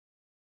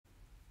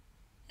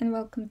and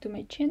welcome to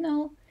my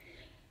channel.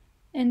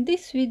 In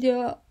this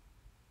video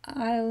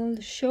I'll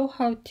show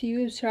how to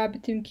use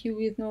RabbitMQ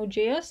with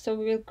Node.js. So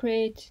we will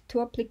create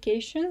two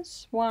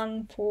applications,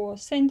 one for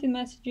sending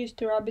messages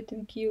to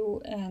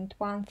RabbitMQ and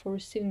one for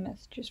receiving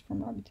messages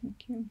from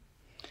RabbitMQ.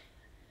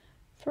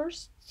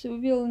 First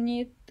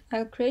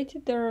I'll create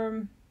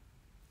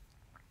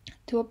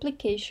two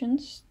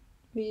applications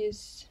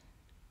with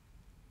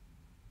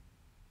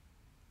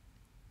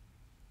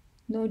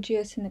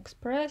Node.js and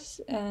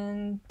Express,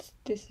 and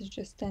this is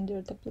just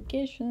standard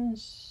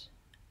applications.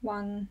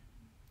 One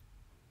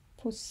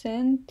for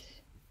send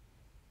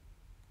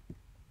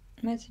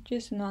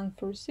messages and one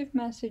for receive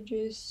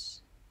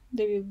messages.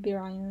 They will be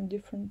running on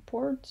different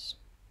ports,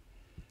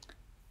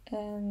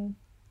 and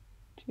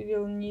we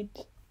will need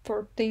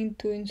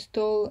to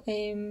install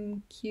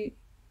AMQP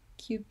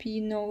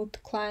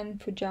Node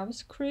client for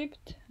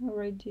JavaScript. I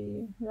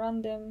already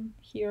run them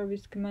here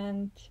with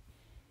command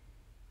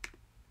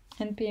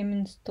npm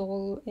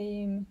install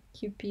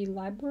AMQP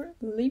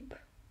lib,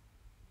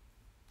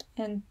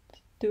 and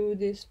do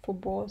this for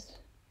both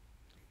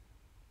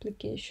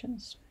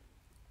applications.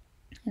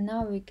 And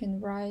now we can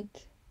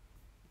write.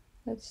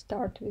 Let's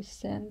start with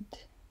send.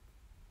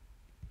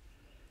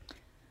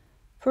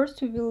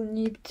 First we will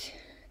need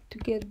to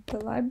get the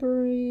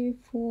library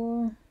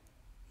for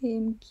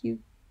AMQP.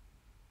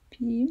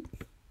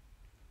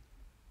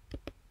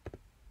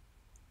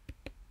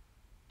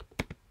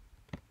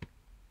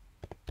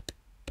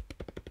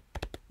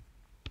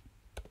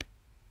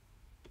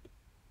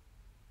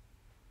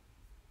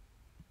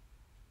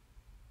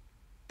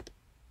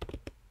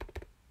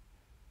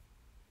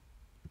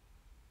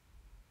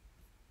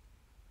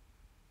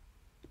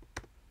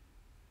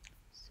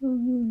 So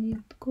we'll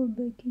need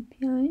callback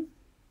API,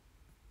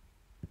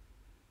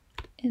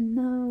 and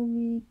now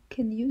we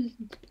can use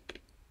it.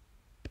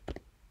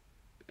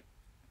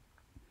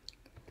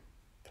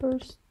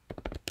 First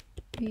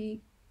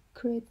we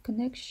create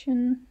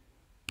connection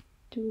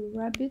to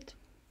Rabbit,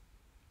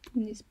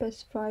 and we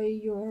specify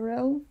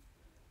URL.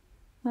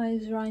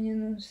 Is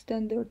running on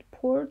standard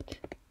port.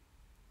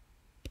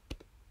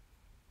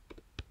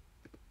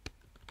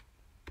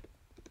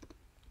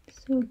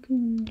 So we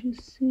can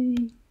just say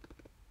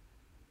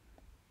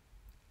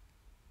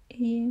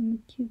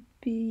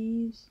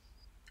AMQP is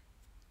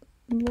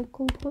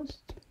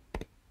localhost.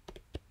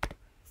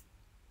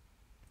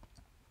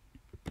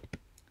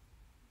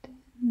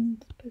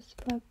 Then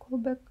specify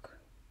callback.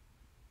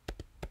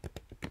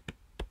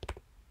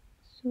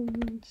 So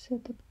we'll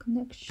set up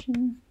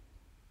connection.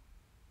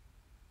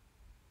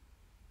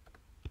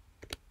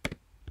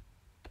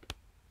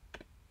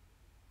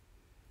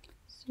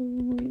 So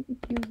we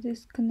use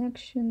this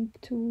connection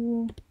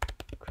to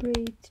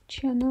create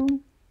channel.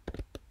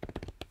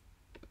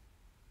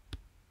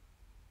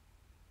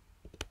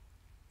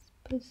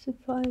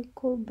 Specify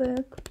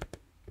callback.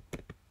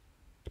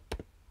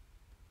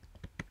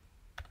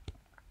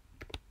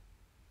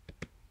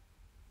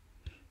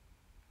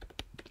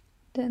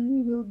 Then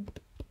we will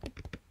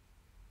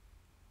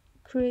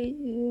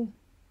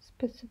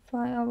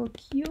specify our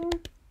queue.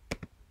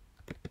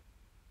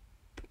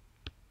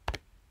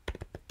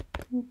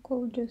 We'll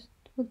call just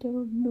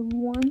whatever we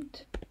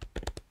want.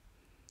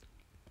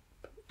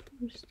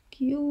 First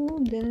queue,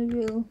 then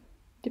we'll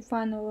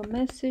define our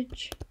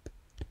message.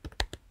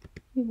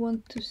 We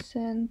want to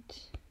send,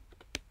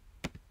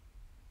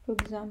 for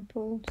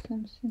example,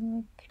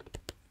 something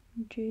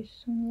like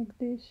JSON like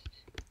this.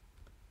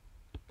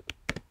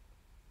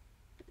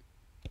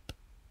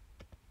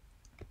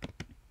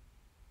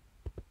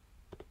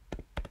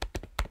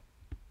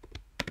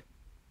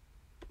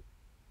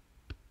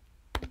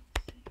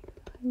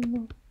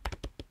 Hello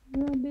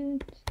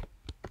Rabbit.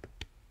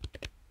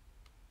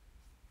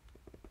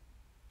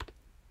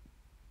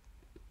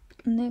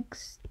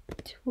 Next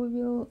we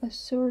will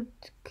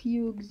assert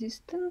queue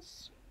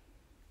existence.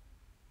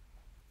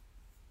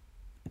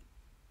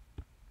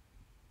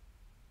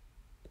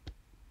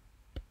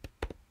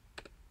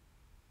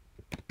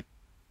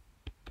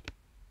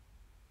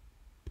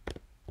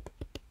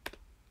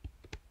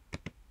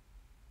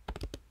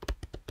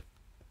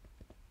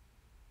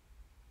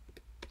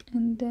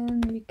 And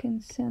then we can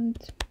send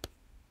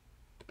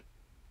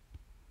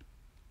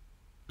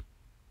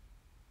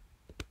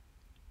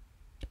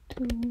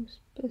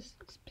to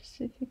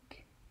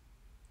specific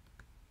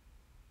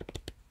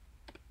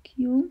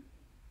queue,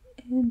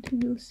 and we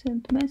will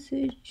send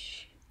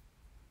message,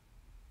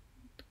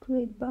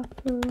 create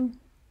buffer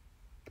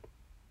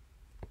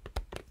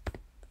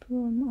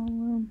from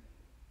our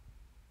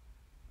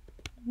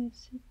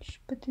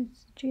message, but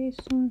it's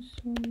JSON,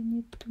 so we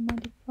need to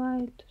modify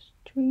it to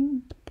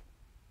string.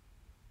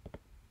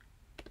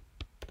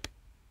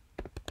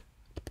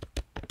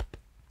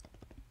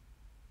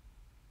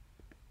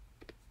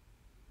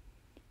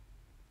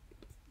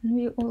 And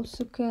we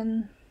also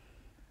can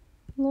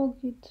log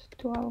it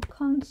to our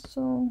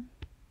console.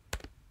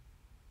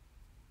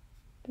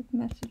 That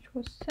message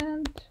was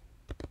sent.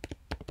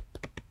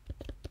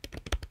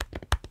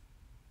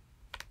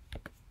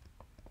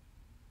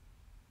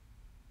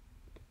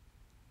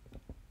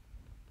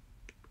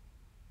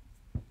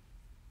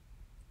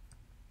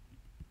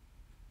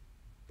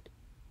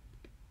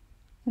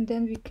 and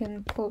then we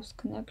can close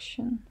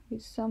connection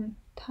with some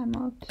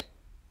timeout.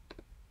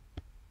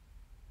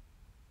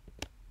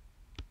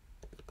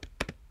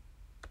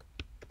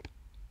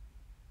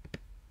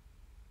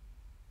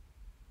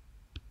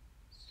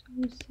 So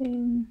we're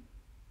saying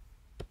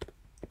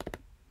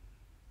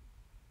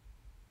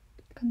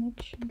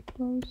connection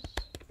close,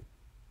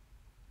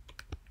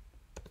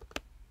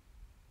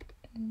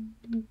 and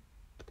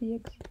the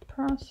exit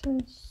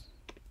process.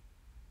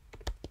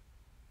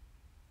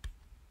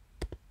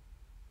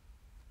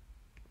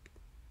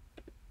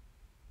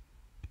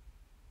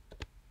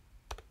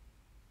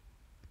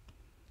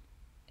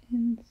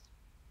 And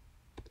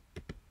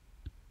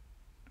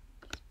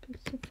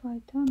specify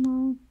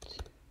timeout.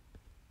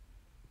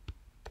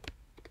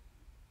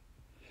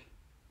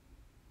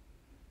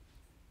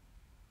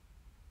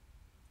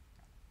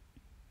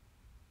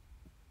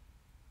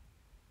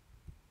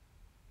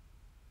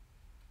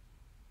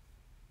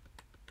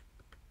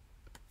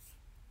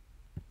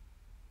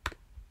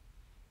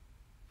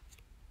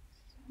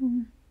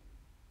 I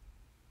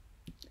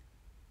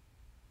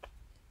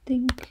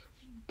think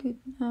we're good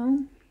now.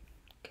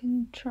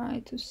 Can try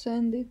to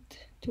send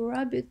it to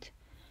Rabbit.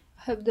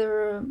 I have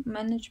the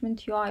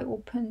management UI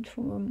opened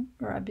from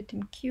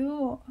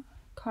RabbitMQ.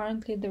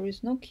 Currently there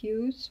is no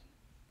queues.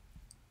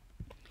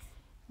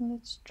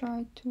 Let's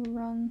try to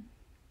run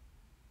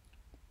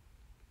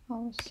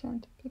our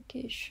sent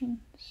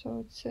application. So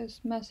it says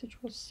message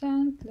was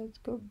sent. Let's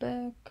go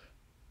back.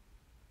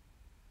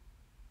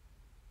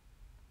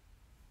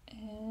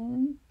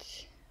 And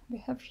we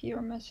have here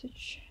a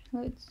message.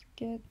 Let's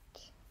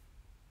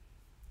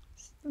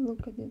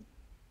look at it.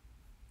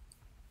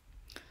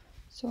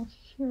 So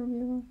here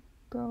we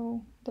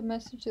go, the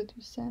message that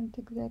we sent,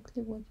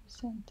 exactly what we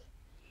sent.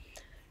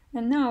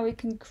 And now we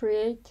can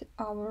create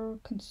our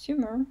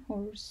consumer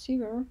or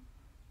receiver.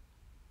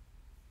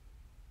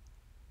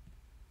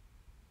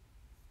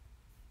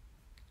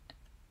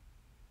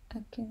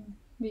 Again,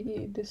 we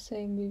do the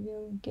same. We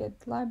will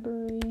get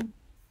library,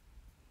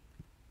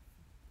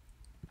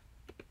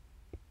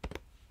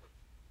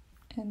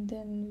 and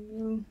then we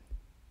will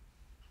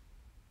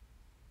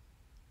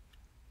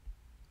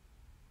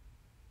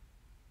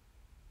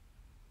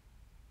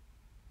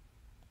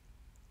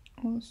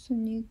also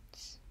need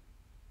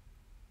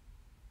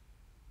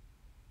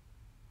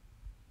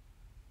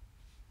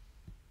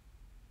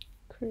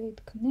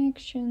create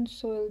connection.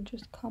 So I'll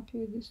just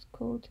copy this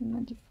code and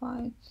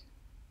modify it.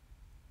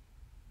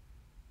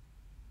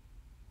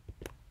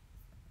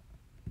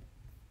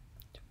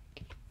 To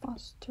make it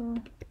faster.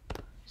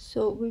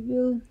 So we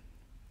will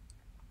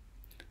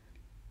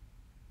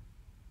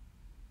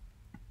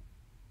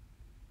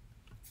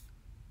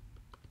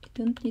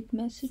don't need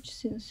message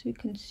since we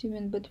consume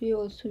it, but we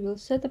also will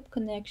set up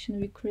connection.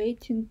 We're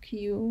creating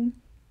queue,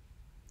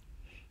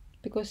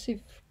 because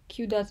if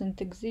queue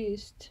doesn't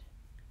exist,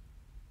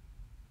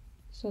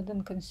 so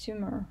then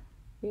consumer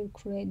will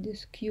create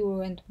this queue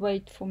and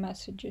wait for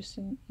messages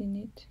in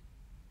it.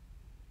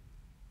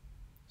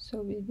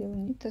 So we will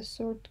need a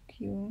sort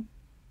queue.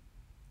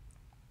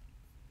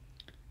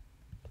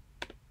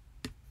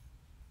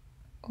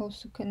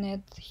 Also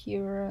connect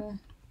here a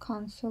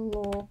console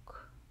log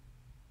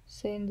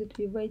saying that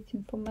we're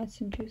waiting for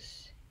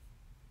messages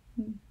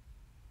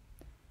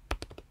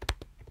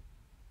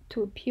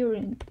to appear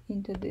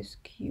into this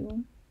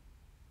queue.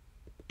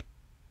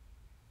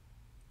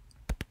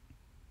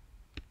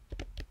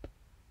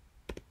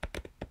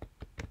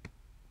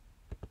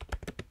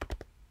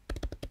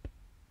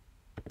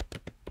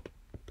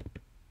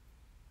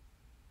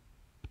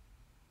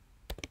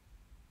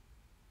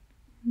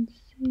 And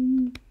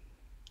say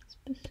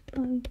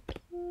specify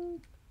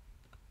queue.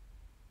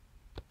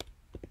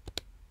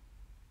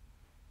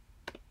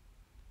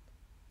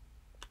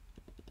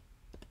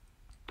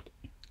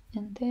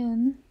 And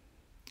then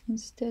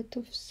instead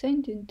of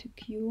sending to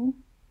queue,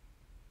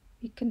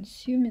 we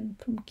consuming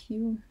from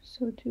queue,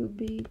 so it will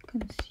be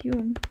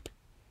consume.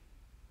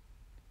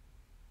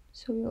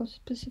 So we'll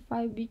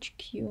specify which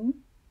queue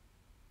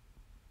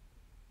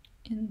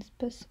and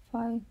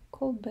specify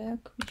callback,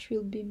 which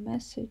will be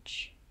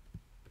message.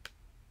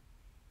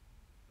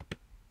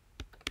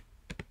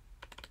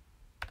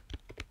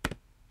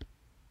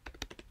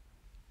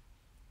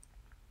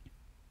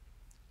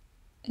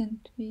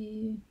 And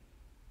we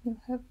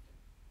will have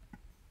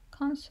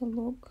console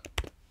log.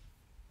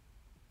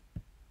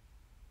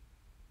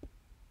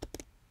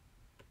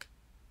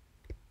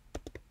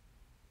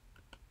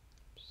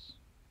 Oops.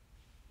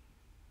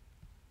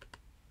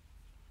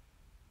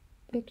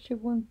 We actually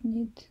won't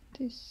need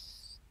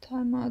this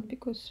timeout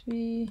because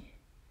we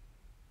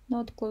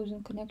not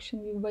closing connection,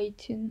 we're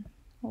waiting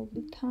all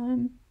the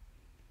time.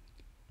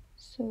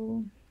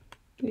 So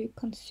we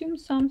consume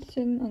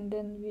something and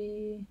then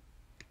we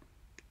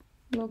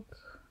log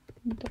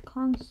the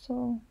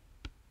console.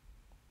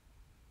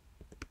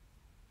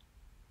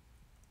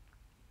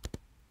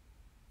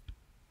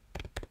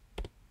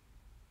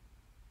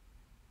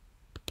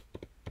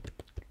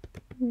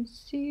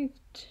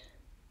 Received,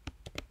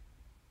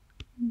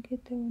 get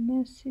our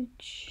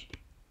message.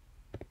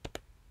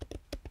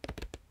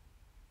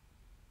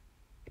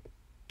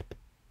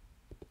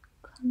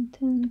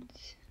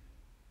 content.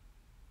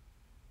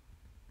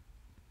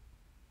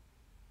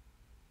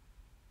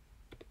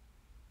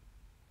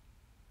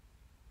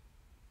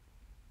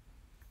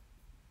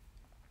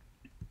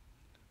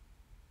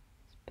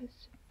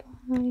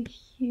 Specify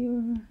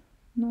here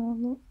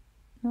no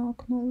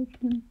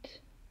acknowledgement.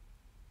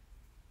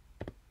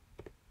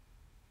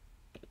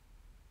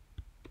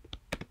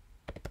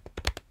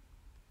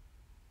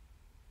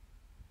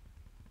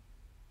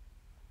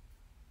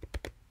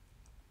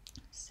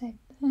 Save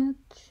that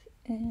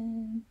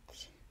and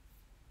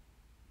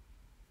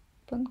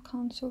open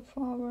console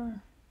for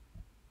our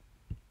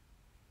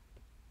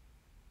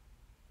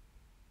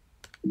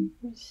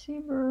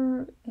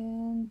receiver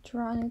and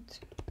run it.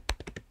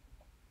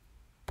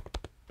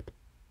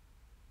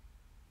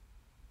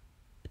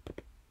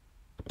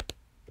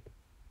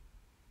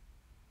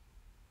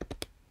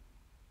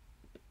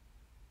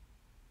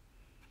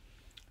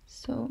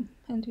 So,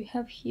 and we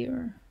have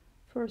here,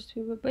 first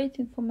we were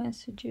waiting for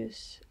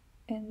messages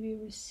and we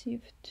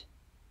received.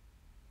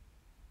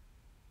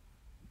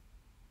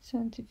 So,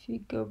 and if we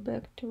go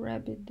back to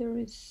Rabbit, there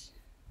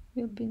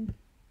will be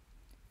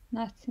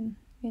nothing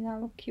in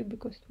our queue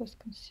because it was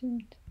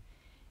consumed.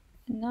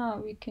 And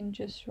now we can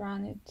just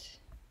run it.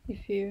 If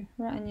we're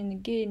running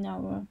again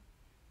our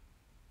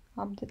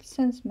update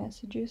sends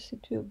messages,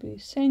 it will be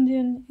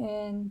sending.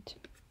 And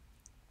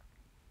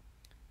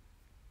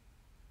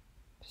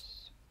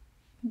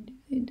what did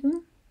I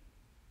do?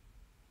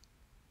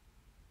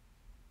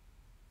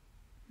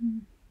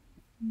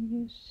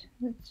 Use,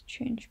 let's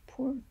change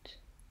port.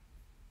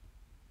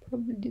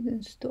 Probably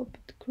didn't stop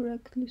it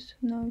correctly, so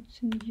now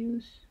it's in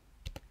use.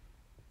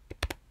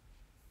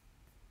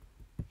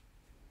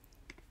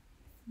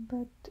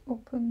 But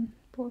open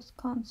post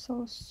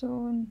console,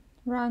 so in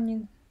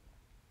running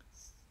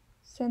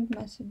send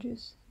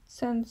messages, it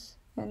sends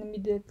and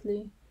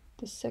immediately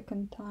the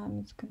second time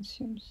it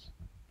consumes.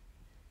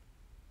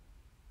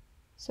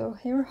 So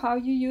here how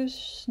you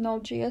use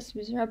Node.js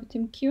with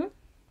RabbitMQ.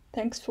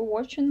 Thanks for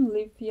watching.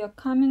 Leave your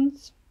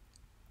comments,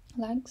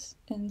 likes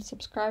and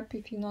subscribe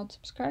if you're not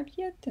subscribed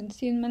yet, and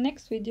see you in my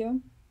next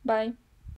video. Bye.